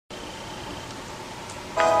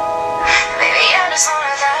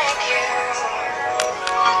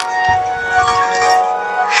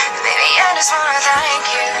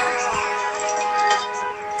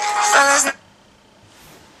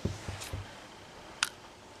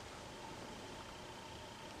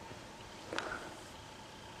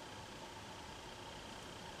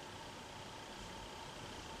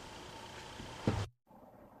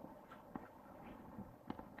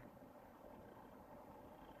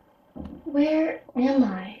Where am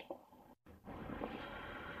I?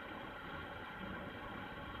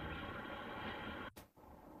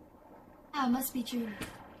 Ah, must be true.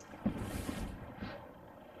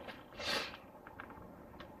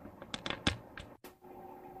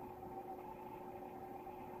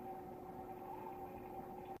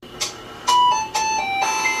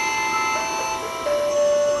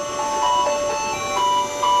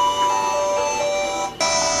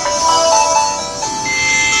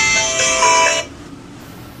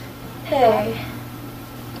 Hey.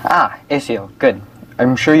 Ah, ACO, good.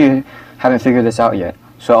 I'm sure you haven't figured this out yet,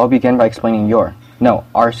 so I'll begin by explaining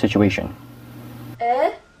our situation.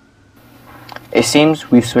 Eh? It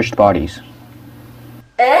seems we've switched bodies.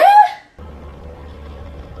 Eh?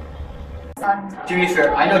 To be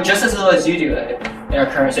fair, I know just as little as you do in our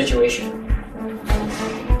current situation.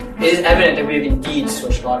 It is evident that we have indeed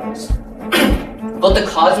switched bodies. But the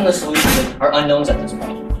cause and the solution are unknowns at this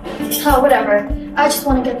point. Oh, whatever. I just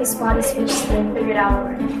want to get this body switch thing figured out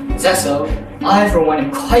already. Is that so? I, for one,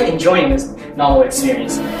 am quite enjoying this novel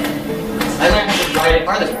experience. I learned how to ride a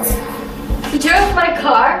car this morning. You drove my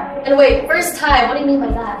car? And wait, first time, what do you mean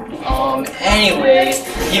by that? Anyways,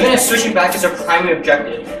 even if switching back is our primary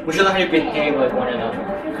objective, we should learn how to behave like one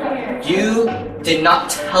another. You did not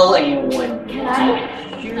tell anyone, did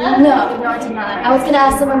you? No, I did not. I was gonna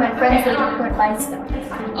ask some of my friends later for advice though.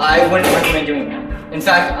 I wouldn't recommend doing that. In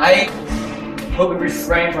fact, I hope we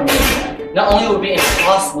refrain from doing that. Not only would it be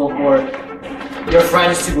impossible for your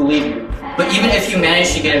friends to believe you, but even if you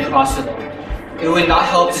manage to get across to them, it would not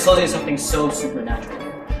help disclosing something so supernatural.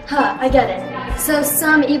 Huh, I get it. So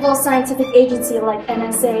some evil scientific agency like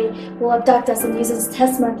NSA will abduct us and use us as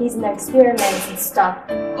test monkeys in their experiments and stuff,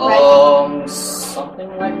 right?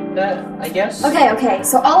 Something like that, I guess? Okay,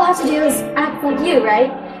 so all I have to do is act like you,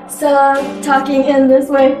 right? So, talking in this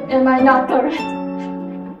way, am I not correct?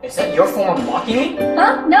 Is that your form of mocking me?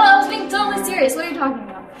 Huh? No, I was being totally serious. What are you talking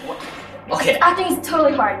about? What? Okay. Acting is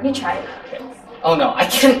totally hard. You try it. Okay. Oh no, I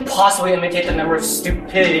can't possibly imitate the number of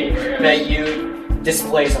stupidity that you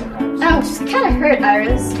display sometimes. Ouch, it kind of hurt,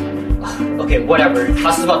 Iris. Okay, whatever.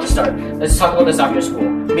 Class is about to start. Let's talk about this after school.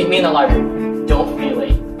 Meet me in the library. Don't be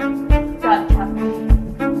late. Got it.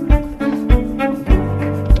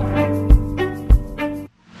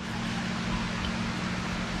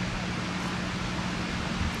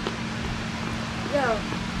 Yo.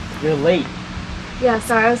 You're late. Yeah,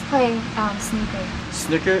 sorry, I was playing snooker.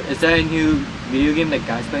 Snooker? Is that a new video game that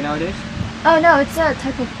guys play nowadays? Oh no, it's a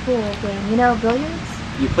type of pool game. You know, billiards?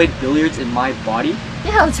 You played billiards in my body?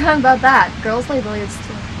 Yeah, what's wrong about that? Girls play billiards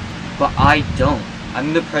too. But I don't.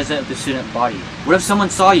 I'm the president of the student body. What if someone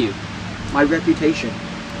saw you? My reputation.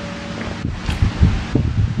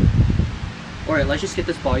 Alright, let's just get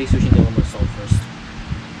this body switching dilemma solved first.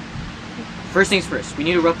 First things first, we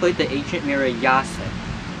need to replicate the ancient mirror Yase.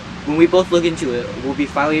 When we both look into it, we'll be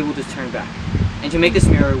finally able to turn back. And to make this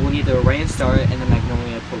mirror, we'll need the Orion Star and the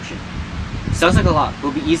Magnolia Potion. Sounds like a lot, but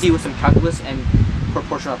it'll be easy with some calculus and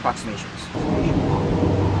proportional approximations.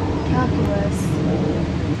 Calculus.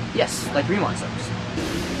 Yes, like Riemann sums.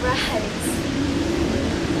 Right.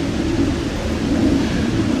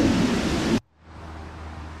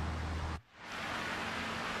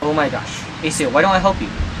 Oh my gosh. Asa, why don't I help you?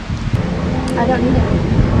 I don't need it.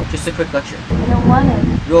 Just a quick lecture. I don't want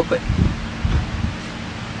it. Real quick.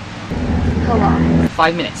 How long?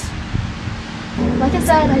 5 minutes. Like I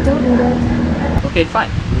said, I don't need it. Okay, fine.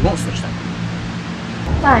 We won't switch them.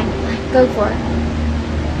 Fine. Go for it.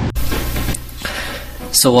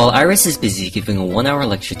 So while Iris is busy giving a 1-hour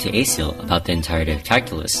lecture to Asil about the entirety of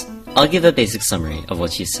calculus, I'll give a basic summary of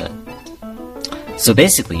what she said. So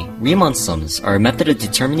basically, Riemann sums are a method of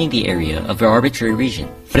determining the area of an arbitrary region,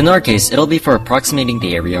 but in our case, it'll be for approximating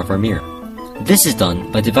the area of our mirror. This is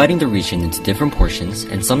done by dividing the region into different portions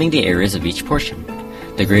and summing the areas of each portion.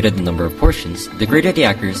 The greater the number of portions, the greater the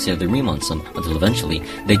accuracy of the Riemann sum, until eventually,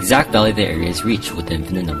 the exact value of the area is reached with the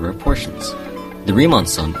infinite number of portions. The Riemann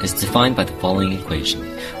sum is defined by the following equation,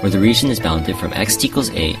 where the region is bounded from x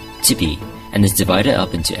equals a to b, and is divided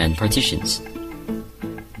up into n partitions.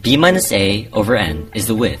 b minus a over n is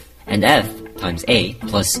the width, and f times a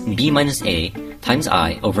plus b minus a times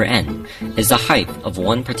I over n is the height of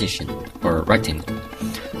one partition, or rectangle.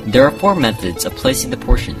 There are 4 methods of placing the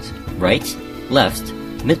portions: right, left,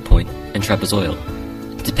 midpoint, and trapezoidal.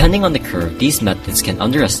 Depending on the curve, these methods can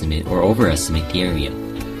underestimate or overestimate the area.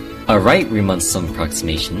 A right Riemann sum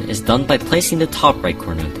approximation is done by placing the top right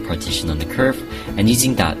corner of the partition on the curve and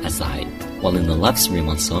using that as the height, while in the left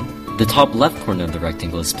Riemann sum, the top left corner of the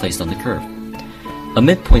rectangle is placed on the curve. A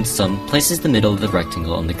midpoint sum places the middle of the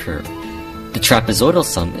rectangle on the curve. The trapezoidal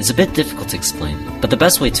sum is a bit difficult to explain, but the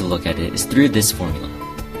best way to look at it is through this formula.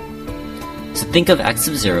 So think of x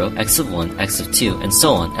of 0, x of 1, x of 2, and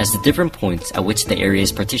so on as the different points at which the area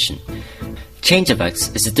is partitioned. Change of x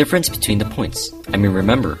is the difference between the points. I mean,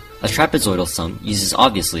 remember, a trapezoidal sum uses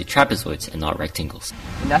obviously trapezoids and not rectangles.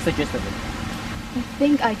 And that's the gist of it. I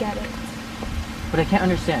think I get it. But I can't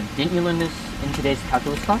understand. Didn't you learn this in today's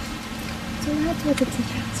calculus class? So that's what the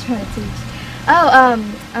teacher was trying to teach.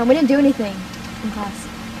 Oh, we didn't do anything in class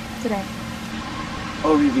today.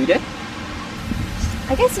 Oh, reviewed it?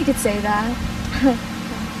 I guess you could say that.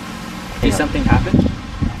 Did something happen?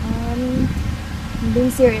 I'm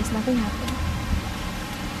being serious, nothing happened.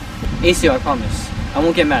 ACO, I promise. I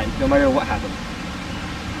won't get mad, no matter what happened.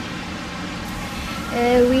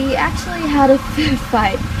 We actually had a food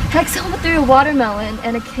fight. Heck, someone threw a watermelon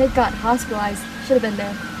and a kid got hospitalized. Should have been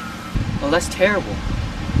there. Oh, that's terrible.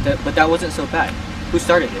 But that wasn't so bad. Who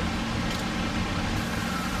started it?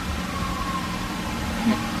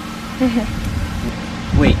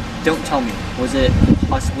 Wait, don't tell me. Was it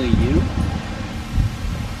possibly you?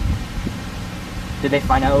 Did they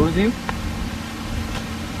find out it was you?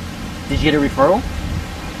 Did you get a referral?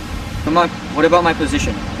 What about my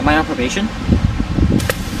position? Am I on probation?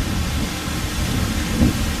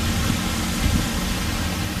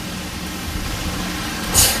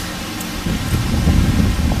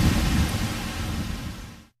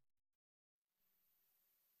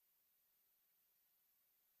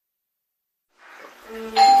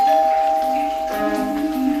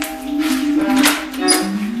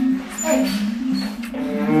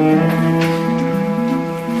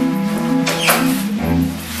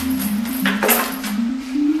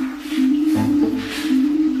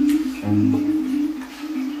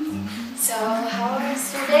 So, how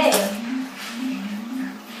was your day?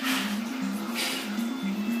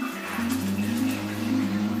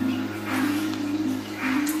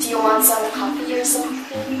 Do you want some coffee or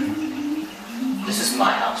something? This is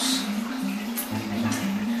my house.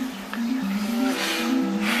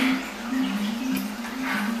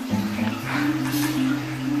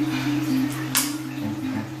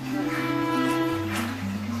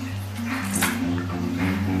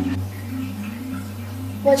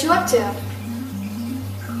 What you up to?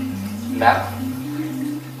 Map?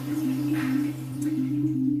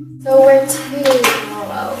 So where to?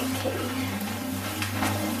 Oh, okay.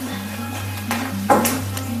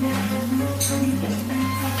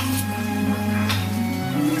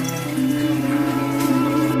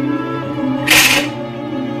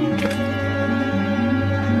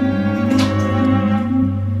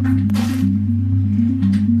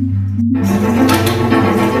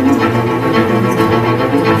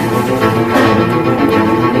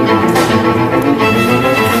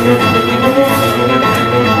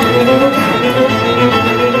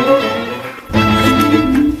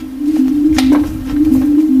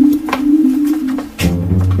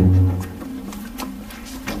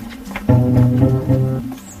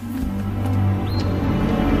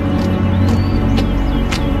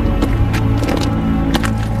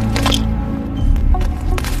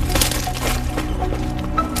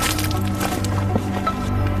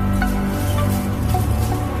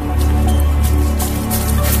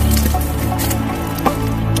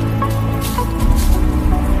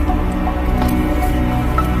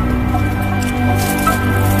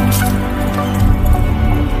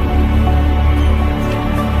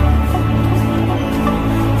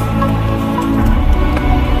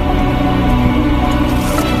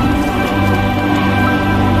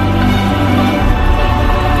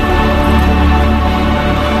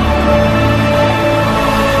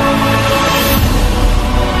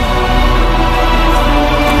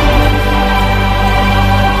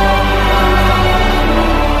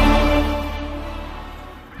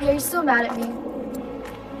 You're still mad at me.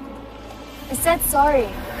 I said sorry.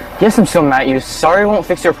 Yes, I'm still mad at you. Sorry won't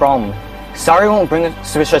fix your problem. Sorry won't bring the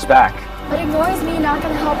stress back. But ignoring me not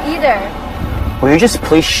gonna help either. Will you just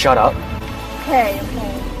please shut up? Okay,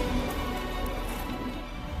 okay.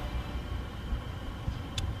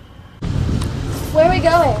 Where are we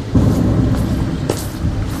going?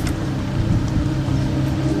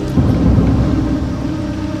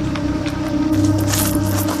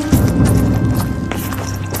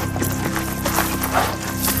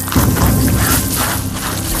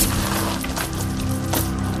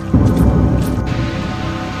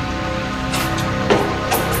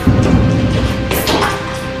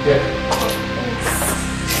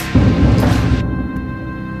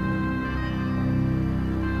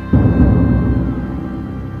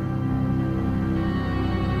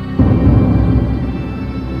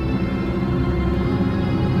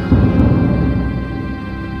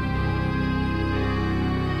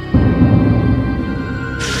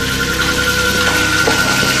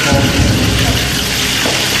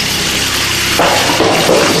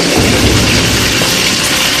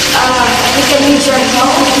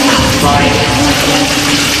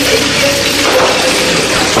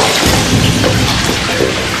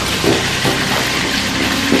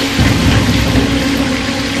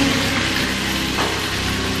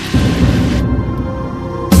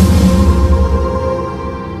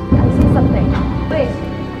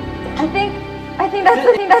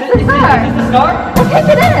 it's the star. Is this the star? I think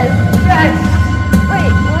it is. Yes!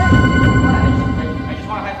 Wait, what? I just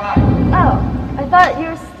want a high five. Oh, I thought you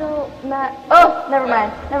were still mad. Oh, never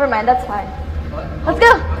mind. Never mind. That's fine. What? Let's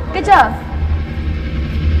go. Good job.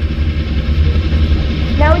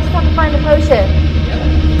 Now we just have to find the potion.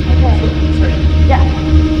 Okay. Yeah.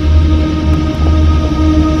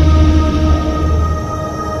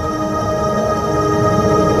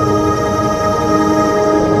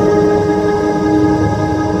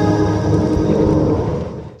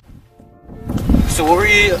 So what were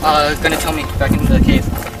you gonna tell me back in the cave?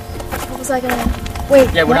 What was I gonna...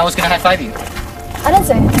 Wait. Yeah, when I was gonna high five you. I didn't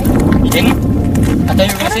say anything. You didn't? I thought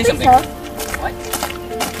you were I gonna say don't think something. so. What?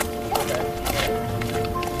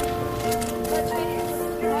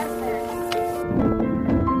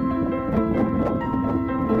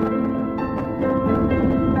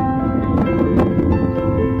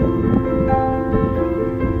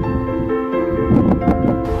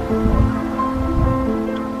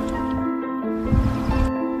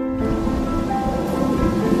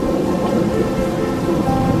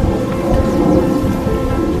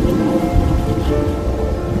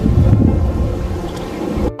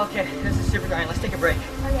 Okay, this is super drying. Let's take a break.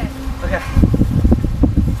 Okay. Okay.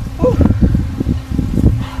 Whew.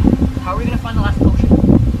 How are we gonna find the last potion? I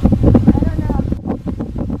don't know.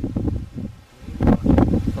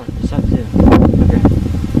 Oh, it's up too. Okay.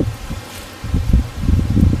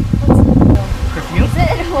 Perfume? Is it?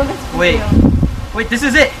 Well, that's Wait. perfume. Wait, this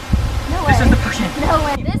is it! No way. This is the potion. No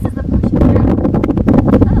way. This is the potion.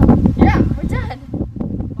 Oh. Yeah! We're done.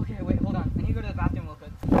 Okay, wait, hold on. I need to go to the bathroom real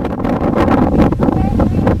quick.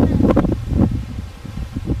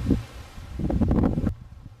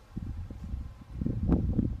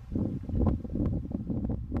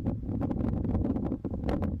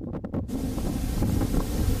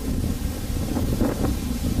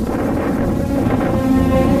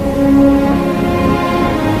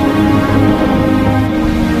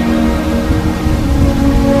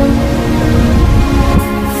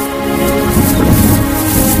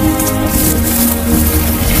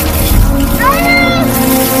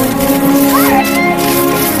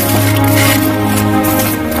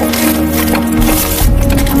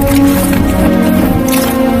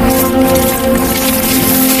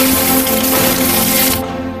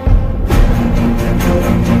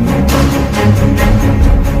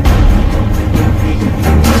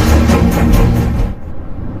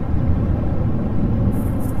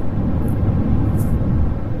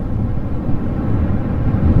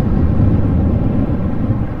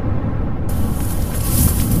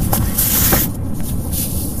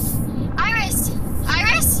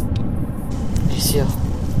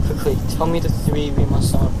 Quickly, tell me the 3 Riemann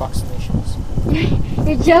sum approximations.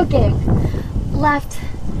 You're joking. Left,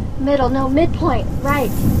 middle, no, midpoint,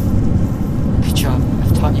 right. Good job.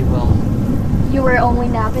 I've taught you well. You were only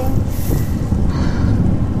napping?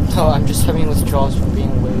 No, I'm just having withdrawals from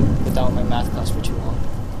being away without my math class for too long.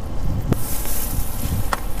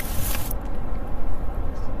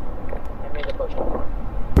 I made the potion.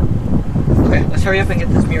 Okay, let's hurry up and get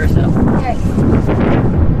this mirror set up. Okay.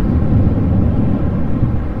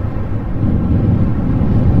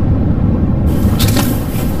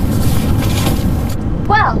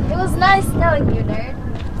 Well, it was nice knowing you, nerd.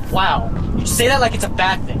 Wow, you say that like it's a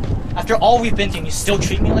bad thing. After all we've been through, you still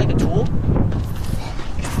treat me like a tool?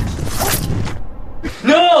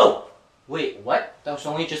 No! Wait, what? That was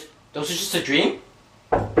just a dream?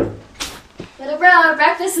 Little bro,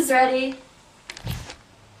 breakfast is ready.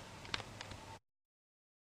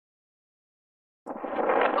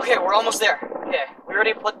 Okay, we're almost there. Okay, we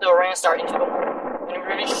already put the Orion star into the mold, and we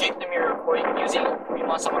already shaped the mirror using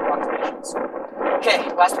Riemann sum approximations.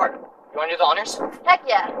 Okay, last part. You want to do the honors? Heck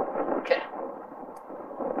yeah. Okay.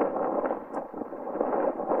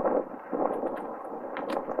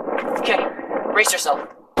 Okay, brace yourself.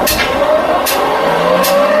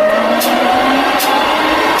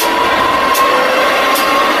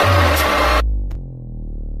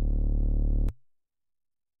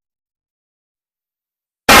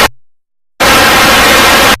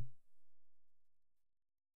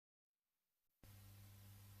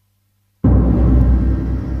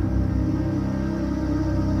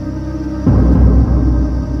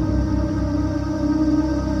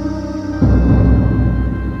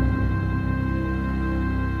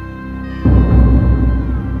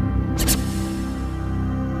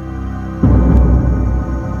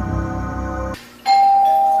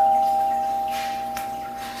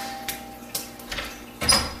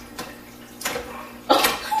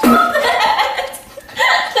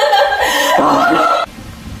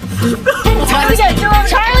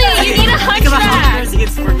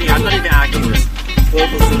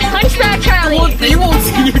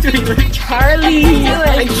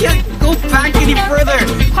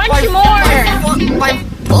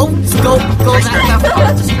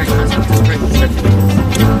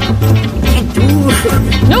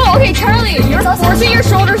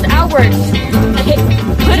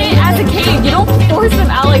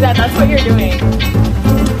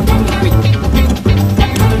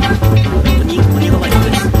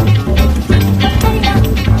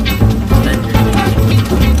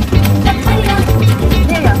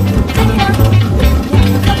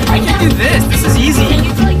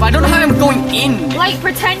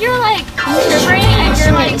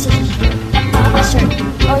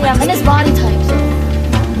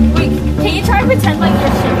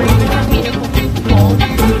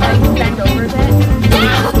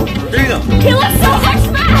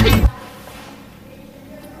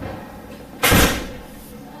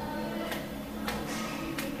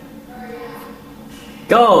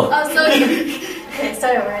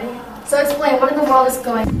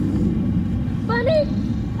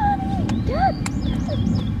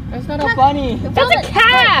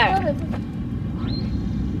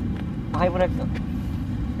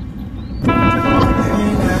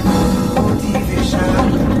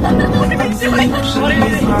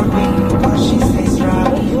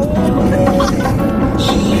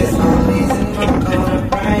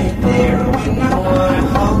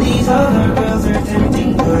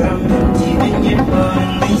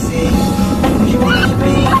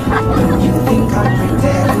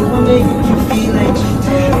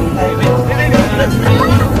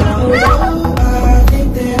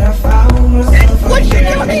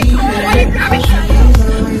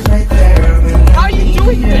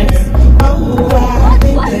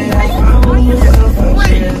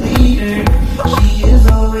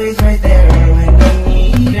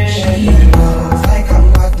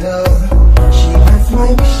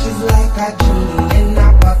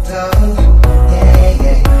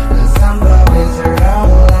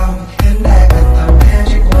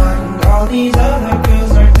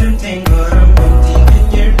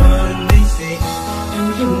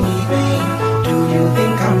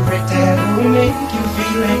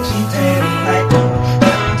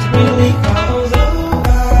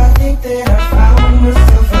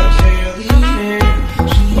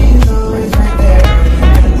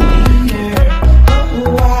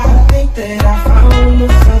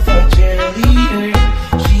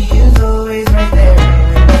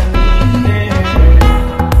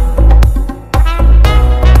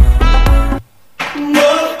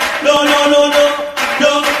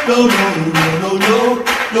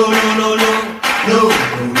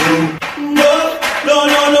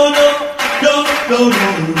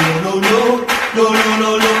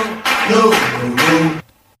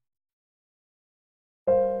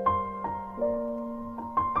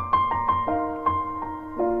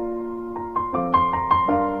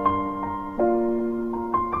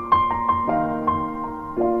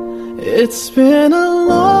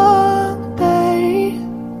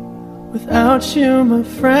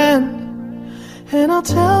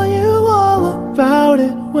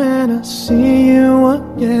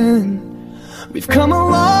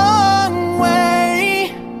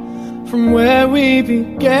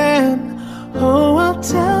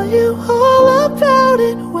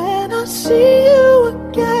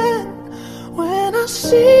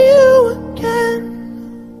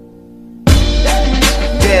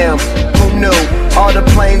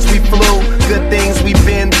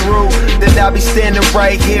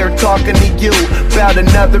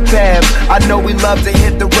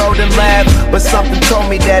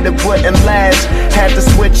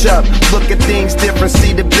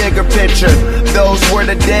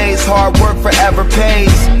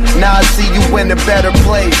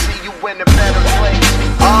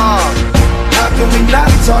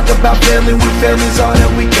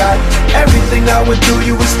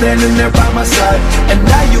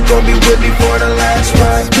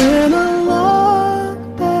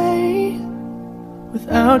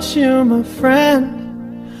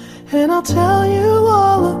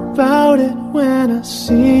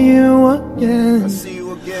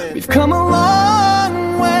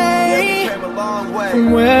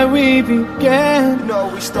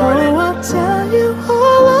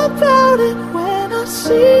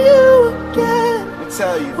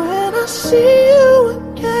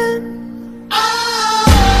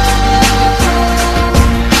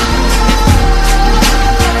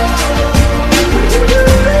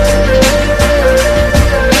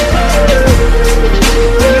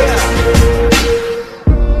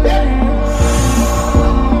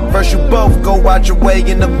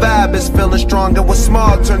 feeling strong, and what's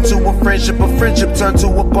small turned to a friendship turned to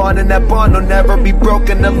a bond, and that bond will never be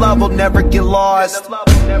broken, the love will never get lost.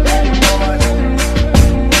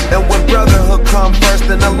 And when brotherhood come first,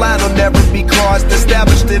 then the line will never be crossed.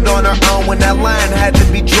 Established it on our own when that line had to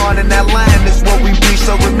be drawn, and that line is what we reach,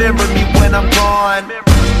 so remember me when I'm gone.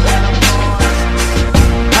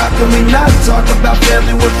 How can we not talk about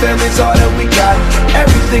family when family's all that we got?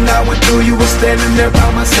 Everything I went through, you were standing there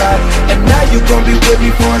by my side, and now you gon' be with me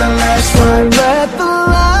for the last ride. Let the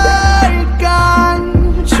light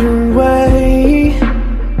guide your way.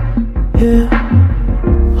 Yeah.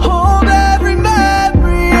 Hold every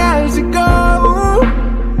memory as you go,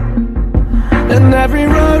 and every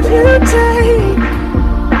road you take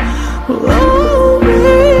will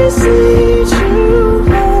always lead you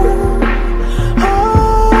home.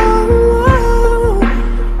 Oh,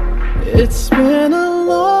 it's been a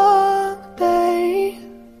long day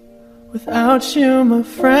without you, my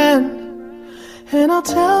friend, and I'll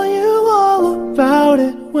tell you all about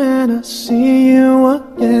it when I see you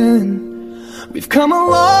again. We've come a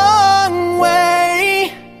long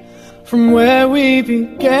way from where we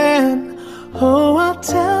began. Oh, I'll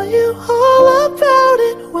tell you all about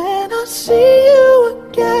it when I see you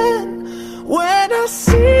again.